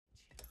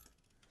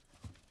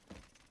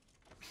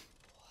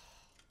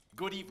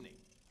Good evening.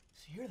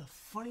 So you're the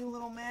funny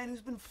little man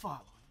who's been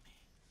following me.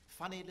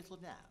 Funny little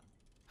man?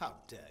 How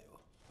dare you?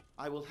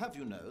 I will have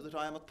you know that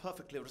I am a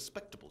perfectly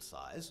respectable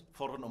size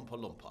for an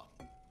Oompa-Loompa.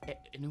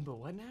 An Oompa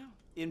what now?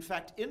 In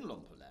fact, in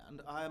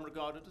Loompa-land, I am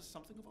regarded as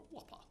something of a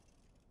whopper.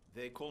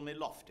 They call me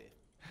Lofty.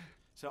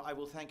 So I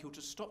will thank you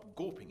to stop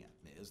gawping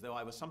at me as though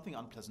I was something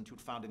unpleasant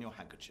you'd found in your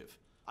handkerchief.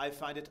 I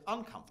find it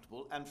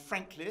uncomfortable and,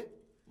 frankly,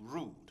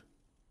 rude.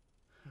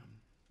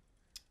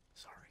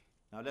 Sorry.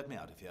 Now let me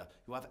out of here.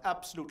 You have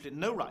absolutely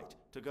no right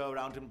to go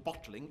around and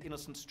bottling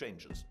innocent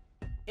strangers.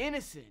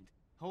 Innocent?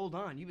 Hold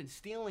on, you've been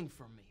stealing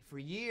from me for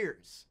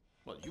years.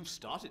 Well, you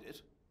started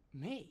it.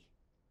 Me?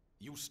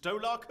 You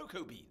stole our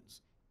cocoa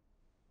beans.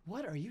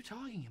 What are you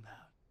talking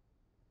about?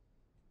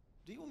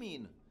 Do you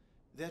mean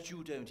that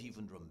you don't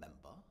even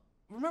remember?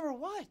 Remember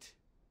what?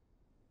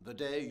 The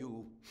day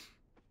you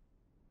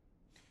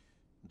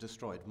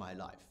destroyed my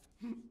life.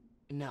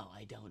 No,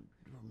 I don't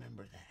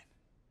remember that.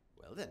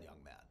 Well then,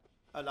 young man,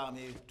 allow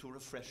me to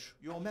refresh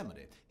your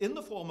memory in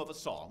the form of a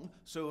song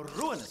so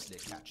ruinously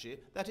catchy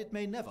that it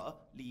may never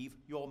leave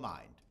your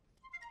mind.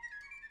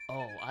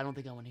 Oh, I don't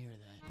think I want to hear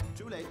that.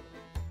 Too late.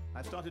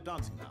 I've started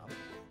dancing now.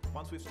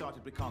 Once we've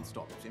started, we can't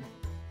stop, you see?